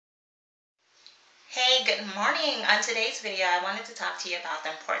Hey, good morning. On today's video, I wanted to talk to you about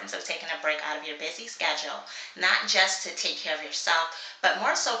the importance of taking a break out of your busy schedule, not just to take care of yourself, but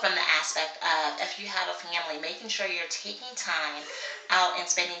more so from the aspect of if you have a family, making sure you're taking time out and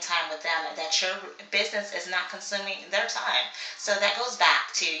spending time with them, that your business is not consuming their time. So that goes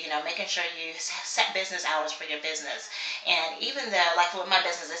back to, making sure you set business hours for your business. And even though, like with my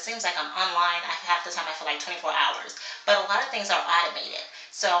business, it seems like I'm online, half the time I feel like 24 hours, but a lot of things are automated.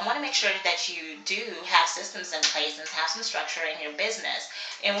 So I want to make sure that you do have systems in place and have some structure in your business.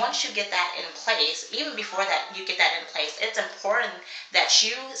 And once you get that in place, even before that you get that in place, it's important that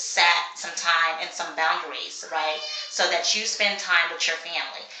you set some time and some boundaries, right? So that you spend time with your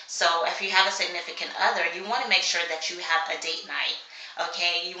family. So if you have a significant other, you want to make sure that you have a date night.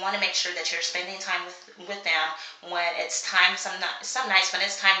 Okay, you want to make sure that you're spending time with them when it's time. Some nights when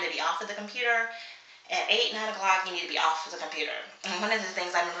it's time to be off of the computer, at 8, 9 o'clock, you need to be off of the computer. And one of the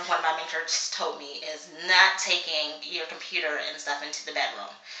things I remember one of my mentors told me is not taking your computer and stuff into the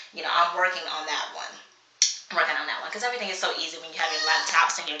bedroom. I'm working on that one. Because everything is so easy when you have your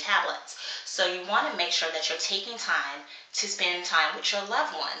laptops and your tablets. So you want to make sure that you're taking time to spend time with your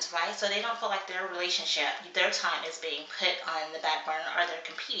loved ones, right? So they don't feel like their relationship, their time is being put on the back burner or they're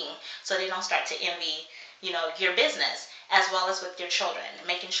competing, so they don't start to envy, your business, as well as with your children.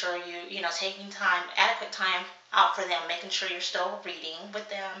 Making sure taking time, adequate time out for them, making sure you're still reading with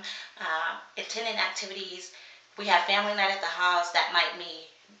them, attending activities. We have family night at the house. That might be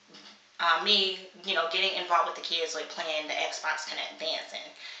me, getting involved with the kids, like playing the Xbox Connect, dancing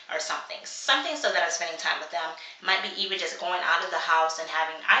or something. Something so that I'm spending time with them. It might be even just going out of the house and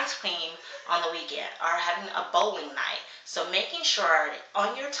having ice cream on the weekend or having a bowling night. So making sure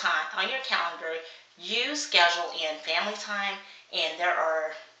on your time, on your calendar, you schedule in family time, and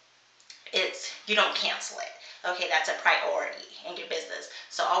you don't cancel it. Okay, that's a priority in your business.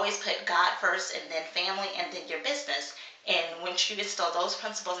 So always put God first, and then family, and then your business. And once you instill those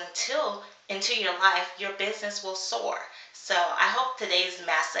principles into your life, your business will soar. So I hope today's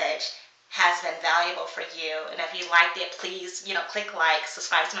message has been valuable for you. And if you liked it, please, click like,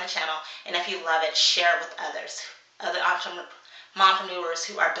 subscribe to my channel. And if you love it, share it with others, other entrepreneurs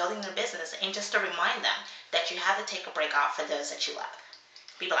who are building their business. And just to remind them that you have to take a break off for those that you love.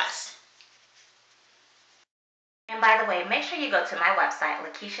 Be blessed. And by the way, make sure you go to my website,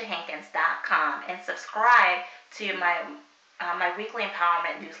 LaKeishaHankins.com, and subscribe to my weekly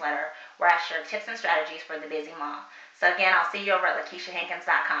empowerment newsletter, where I share tips and strategies for the busy mom. So again, I'll see you over at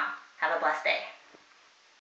LaKeishaHankins.com. Have a blessed day.